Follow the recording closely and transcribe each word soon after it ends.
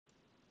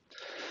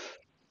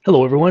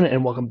Hello everyone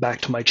and welcome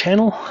back to my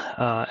channel.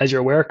 As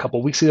you're aware, a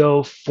couple weeks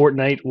ago,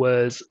 Fortnite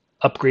was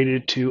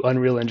upgraded to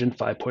Unreal Engine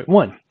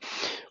 5.1.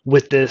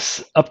 With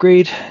this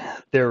upgrade,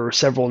 there were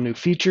several new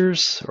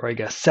features, or I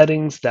guess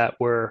settings, that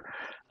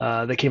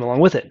came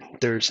along with it.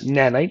 There's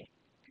Nanite,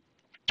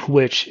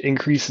 which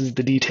increases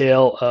the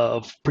detail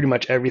of pretty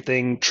much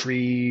everything,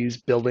 trees,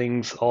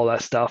 buildings, all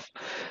that stuff.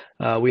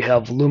 We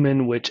have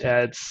Lumen, which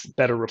adds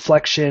better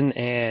reflection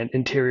and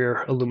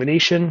interior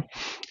illumination,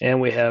 and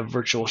we have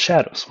virtual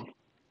shadows.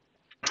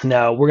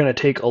 Now we're going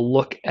to take a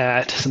look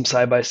at some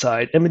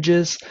side-by-side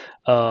images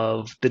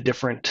of the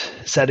different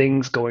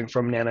settings going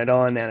from nanite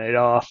on, nanite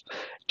off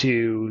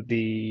to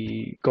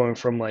going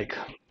from like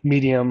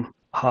medium,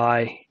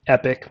 high,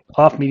 epic,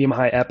 off, medium,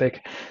 high,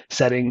 epic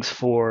settings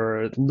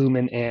for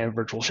Lumen and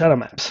virtual shadow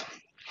maps.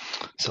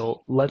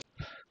 So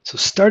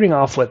starting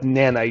off with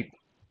nanite,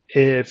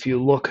 if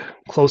you look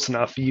close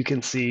enough, you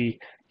can see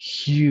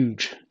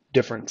huge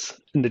difference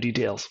in the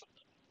details.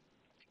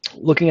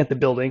 Looking at the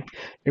building,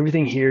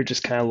 everything here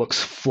just kind of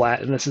looks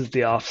flat, and this is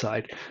the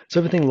offside. So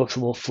everything looks a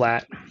little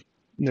flat.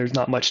 There's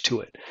not much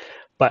to it.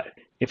 But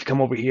if you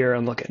come over here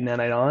and look at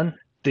nanite on,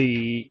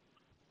 the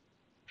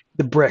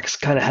bricks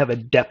kind of have a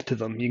depth to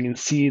them. You can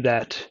see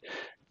that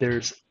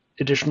there's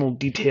additional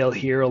detail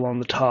here along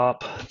the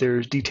top.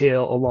 There's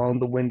detail along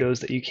the windows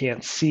that you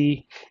can't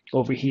see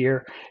over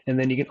here. And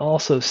then you can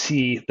also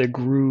see the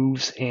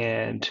grooves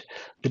and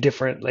the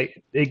different,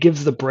 like, it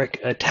gives the brick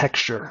a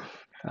texture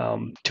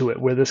to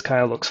it, where this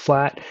kind of looks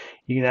flat.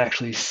 You can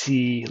actually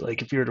see,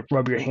 like, if you were to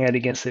rub your hand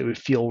against it, it would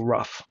feel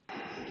rough.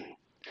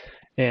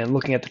 And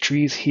looking at the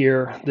trees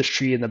here, this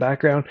tree in the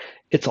background,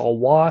 it's all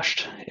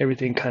washed.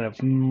 Everything kind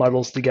of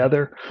muddles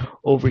together.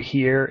 Over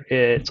here,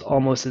 it's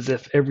almost as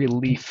if every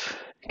leaf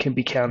can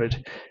be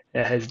counted.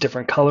 It has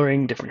different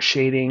coloring, different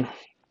shading.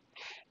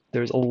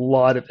 There's a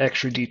lot of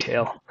extra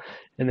detail.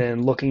 And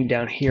then looking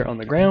down here on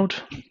the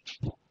ground,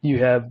 you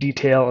have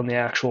detail on the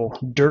actual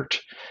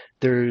dirt.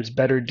 There's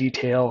better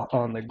detail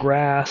on the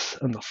grass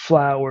and the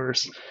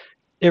flowers.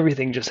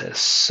 Everything just has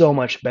so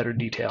much better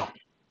detail.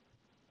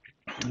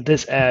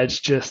 This adds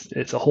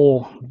it's a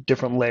whole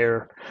different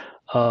layer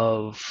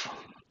of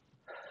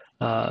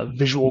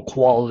visual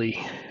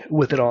quality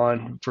with it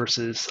on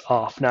versus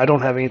off. Now, I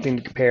don't have anything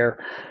to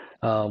compare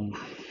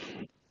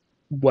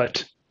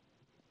what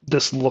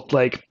this looked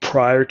like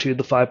prior to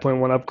the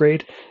 5.1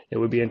 upgrade. It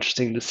would be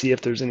interesting to see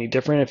if there's any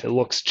different, if it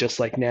looks just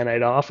like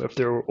nanite off, if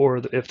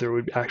there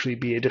would actually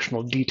be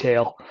additional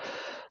detail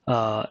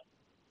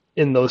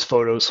in those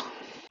photos.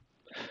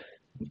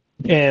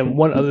 And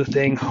one other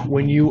thing,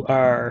 when you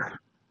are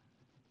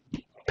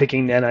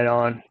picking nanite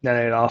on,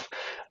 nanite off,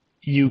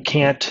 you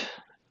can't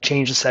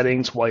change the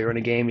settings while you're in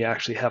a game. You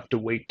actually have to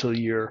wait till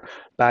you're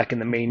back in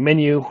the main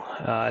menu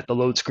at the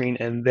load screen,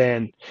 and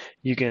then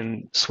you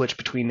can switch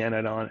between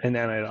nanite on and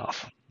nanite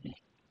off.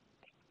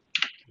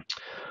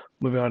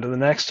 Moving on to the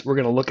next, we're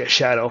going to look at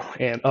shadow,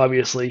 and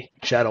obviously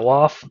shadow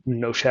off,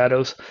 no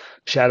shadows.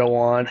 Shadow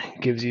on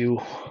gives you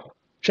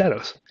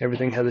shadows.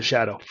 Everything has a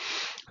shadow.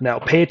 Now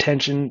pay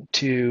attention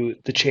to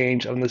the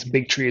change on this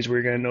big tree, is where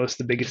you're going to notice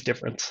the biggest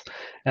difference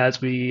as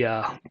we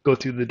go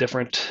through the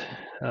different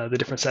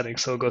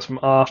settings. So it goes from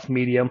off,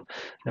 medium,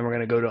 then we're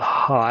going to go to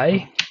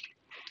high.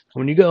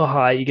 When you go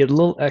high, you get a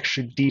little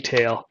extra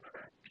detail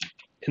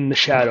in the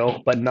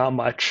shadow, but not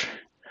much.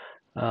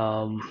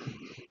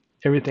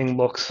 Everything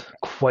looks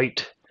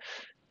quite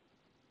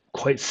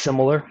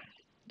similar.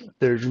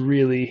 It's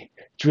really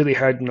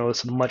hard to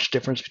notice much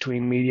difference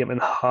between medium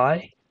and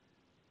high.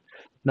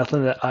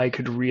 Nothing that I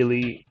could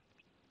really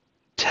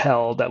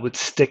tell that would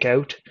stick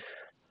out.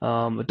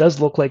 It does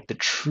look like the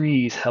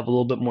trees have a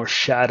little bit more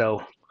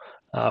shadow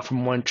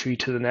from one tree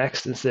to the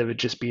next instead of it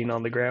just being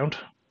on the ground.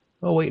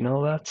 Oh wait,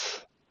 no,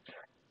 that's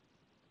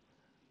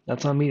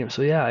on medium.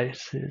 So yeah,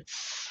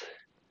 it's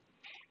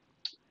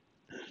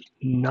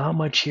not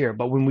much here.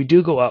 But when we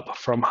do go up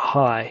from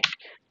high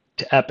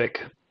to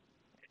epic,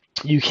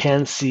 you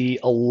can see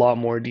a lot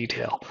more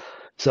detail.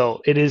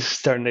 So it is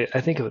starting to,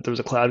 I think if there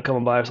was a cloud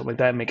coming by or something like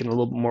that, making it a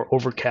little bit more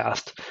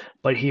overcast.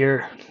 But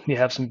here you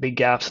have some big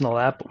gaps and all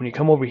that. But when you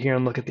come over here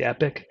and look at the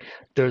epic,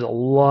 there's a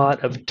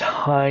lot of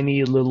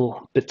tiny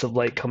little bits of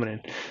light coming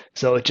in.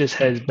 So it just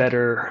has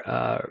better,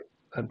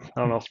 I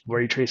don't know if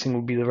ray tracing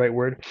would be the right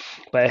word,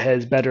 but it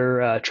has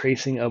better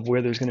tracing of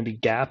where there's going to be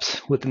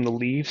gaps within the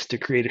leaves to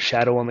create a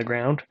shadow on the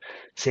ground.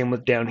 Same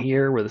with down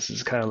here, where this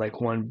is kind of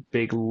like one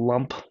big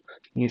lump.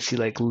 You see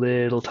like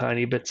little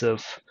tiny bits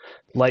of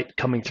light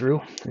coming through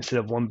instead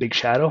of one big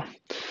shadow.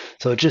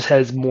 So it just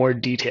has more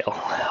detail.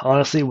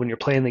 Honestly, when you're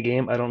playing the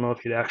game, I don't know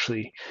if you'd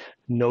actually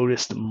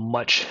noticed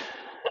much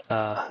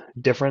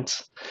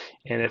difference,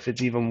 and if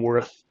it's even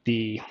worth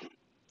the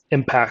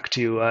impact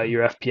to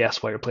your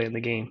FPS while you're playing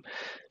the game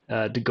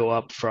to go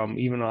up from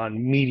even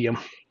on medium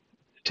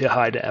to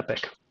high to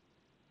epic.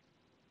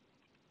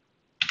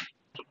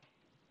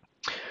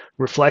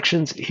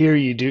 Reflections, here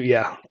you do,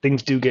 yeah,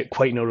 things do get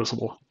quite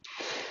noticeable.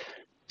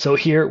 So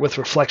here with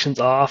reflections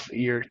off,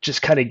 you're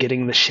just kind of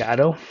getting the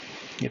shadow.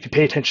 if you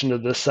pay attention to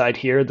this side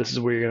here, this is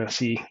where you're going to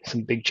see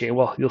some big change.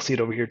 Well, you'll see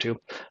it over here too,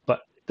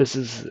 but this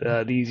is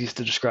the easiest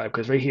to describe,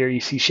 because right here you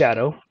see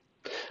shadow.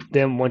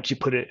 Then once you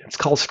put it, it's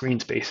called screen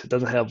space. It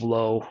doesn't have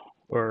low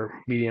or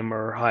medium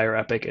or high or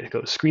epic. It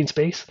goes screen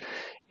space.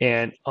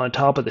 And on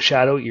top of the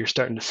shadow, you're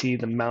starting to see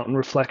the mountain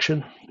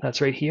reflection. That's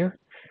right here.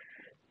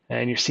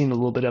 And you're seeing a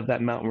little bit of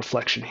that mountain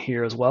reflection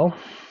here as well.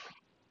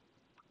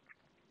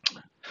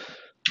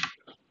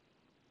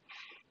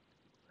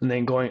 And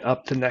then going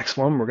up the next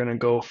one, we're going to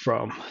go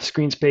from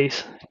screen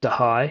space to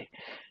high.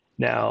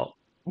 Now,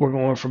 we're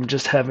going from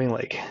just having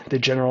like the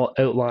general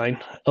outline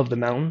of the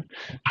mountain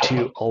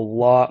to a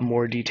lot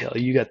more detail.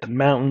 You got the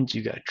mountains,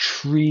 you got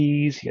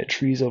trees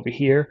over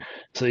here.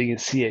 So you can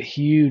see a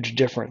huge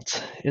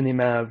difference in the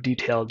amount of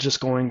detail just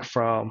going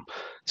from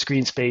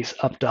screen space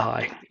up to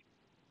high.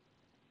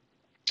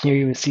 You're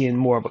even seeing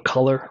more of a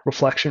color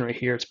reflection right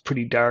here. It's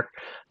pretty dark,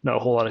 not a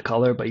whole lot of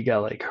color, but you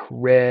got like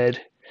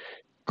red,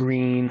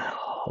 green,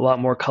 a lot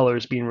more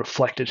colors being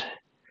reflected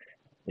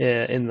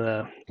in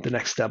the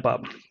next step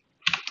up.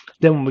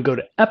 Then when we go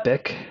to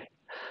epic,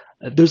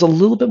 there's a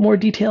little bit more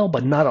detail,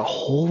 but not a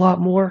whole lot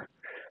more.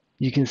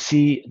 You can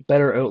see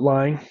better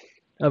outline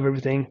of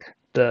everything.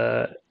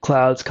 The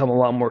clouds come a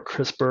lot more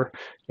crisper.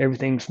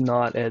 Everything's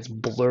not as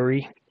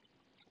blurry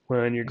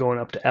when you're going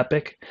up to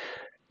epic.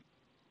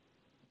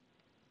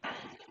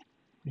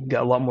 You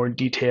got a lot more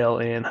detail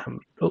in,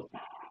 a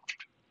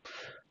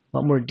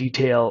lot more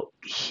detail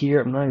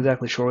here. I'm not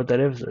exactly sure what that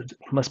is. It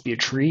must be a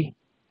tree.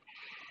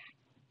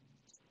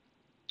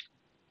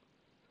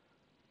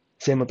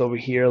 Same with over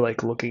here,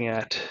 like looking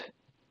at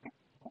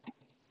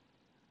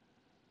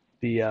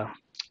the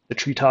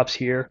treetops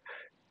here.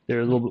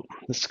 They're a little bit,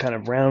 this is kind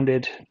of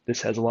rounded.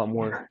 This has a lot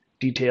more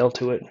detail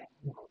to it,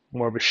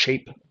 more of a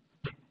shape.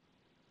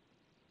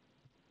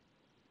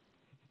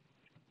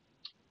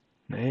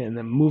 And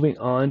then moving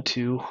on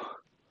to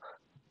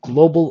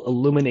global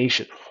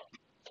illumination.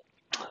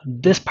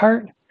 This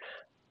part,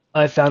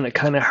 I found it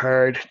kind of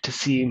hard to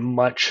see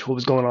much what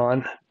was going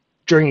on.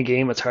 During a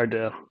game, it's hard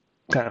to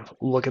kind of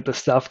look at this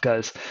stuff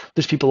because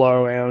there's people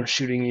all around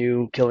shooting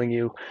you, killing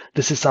you.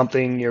 This is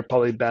something you're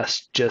probably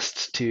best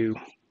just to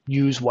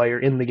use while you're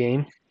in the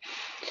game.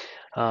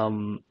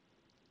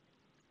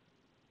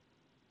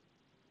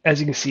 As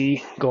you can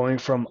see, going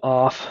from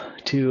off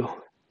to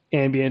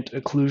ambient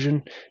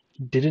occlusion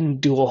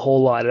didn't do a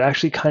whole lot. It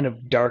actually kind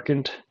of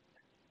darkened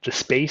the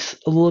space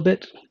a little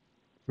bit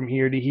from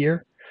here to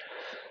here.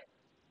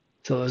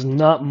 So there's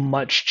not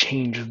much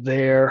change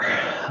there.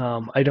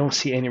 I don't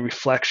see any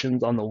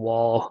reflections on the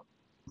wall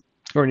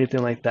or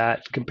anything like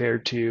that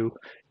compared to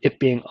it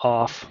being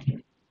off.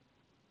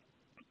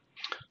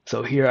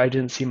 So here I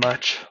didn't see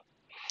much.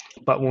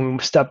 But when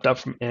we stepped up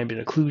from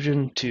ambient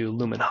occlusion to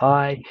lumen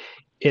high,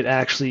 it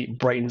actually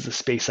brightens the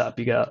space up.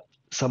 You got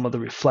some of the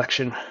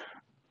reflection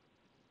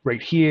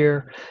right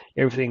here.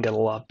 Everything got a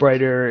lot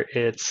brighter.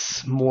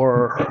 It's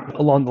more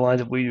along the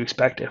lines of what you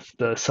expect if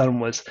the sun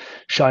was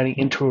shining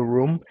into a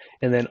room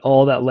and then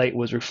all that light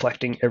was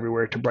reflecting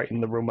everywhere to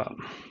brighten the room up.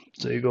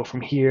 So you go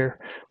from here,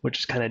 which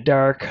is kind of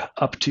dark,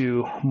 up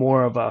to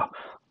more of a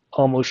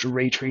almost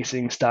ray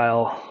tracing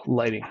style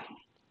lighting.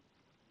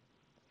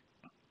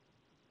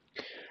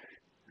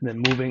 And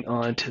then moving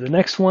on to the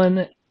next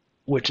one,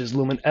 which is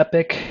Lumen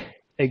Epic.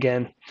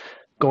 Again,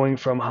 going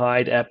from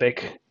high to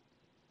epic,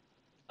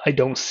 I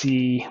don't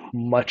see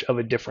much of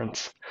a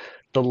difference.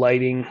 The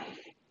lighting,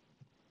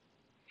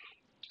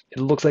 it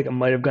looks like it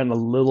might have gotten a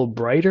little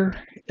brighter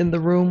in the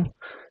room,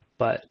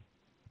 but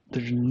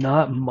there's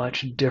not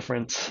much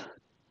difference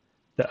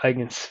that I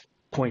can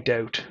point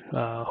out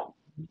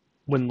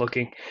when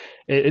looking.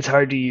 It's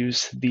hard to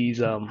use these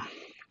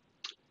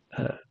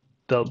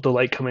the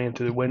light coming in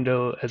through the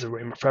window as a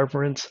frame of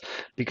reference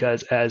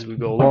because as we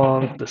go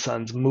along, the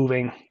sun's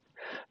moving.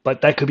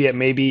 But that could be it.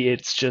 Maybe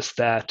it's just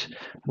that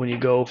when you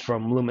go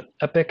from Lumen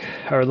Epic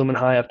or Lumen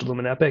High up to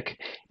Lumen Epic,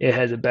 it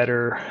has a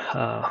better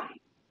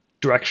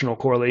directional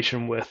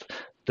correlation with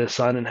the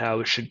sun and how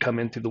it should come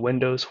in through the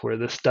windows, where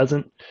this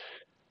doesn't.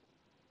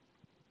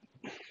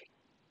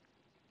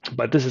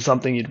 But this is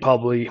something you'd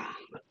probably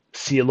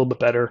see a little bit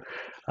better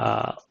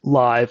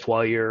live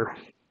while you're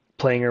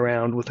playing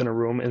around within a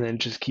room, and then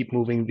just keep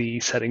moving the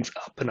settings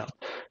up and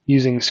up.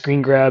 Using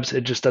screen grabs,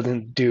 it just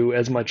doesn't do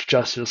as much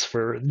justice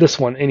for this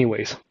one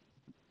anyways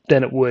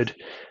than it would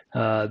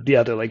the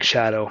other, like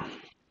shadow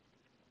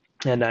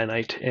and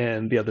Nanite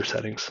and the other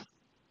settings.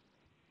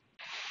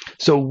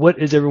 So what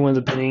is everyone's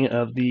opinion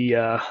of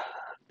the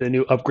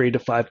new upgrade to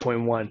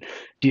 5.1?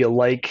 Do you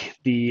like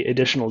the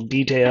additional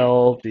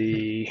detail,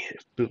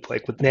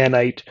 like with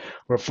Nanite,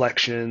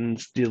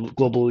 reflections, the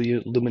global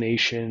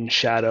illumination,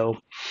 shadow?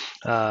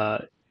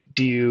 There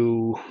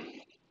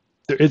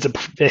is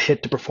a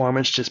hit to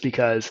performance just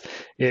because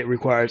it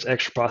requires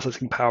extra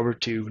processing power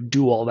to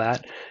do all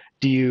that.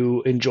 Do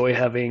you enjoy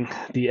having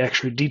the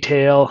extra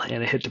detail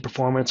and a hit to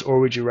performance, or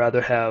would you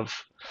rather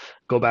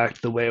go back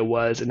to the way it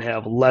was and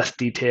have less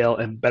detail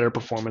and better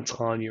performance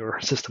on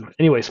your system?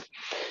 Anyways,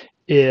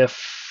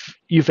 if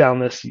you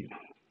found this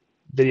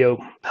video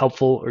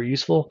helpful or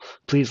useful,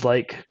 please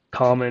like,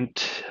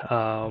 comment,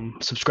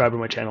 subscribe to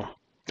my channel.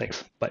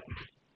 Thanks. Bye.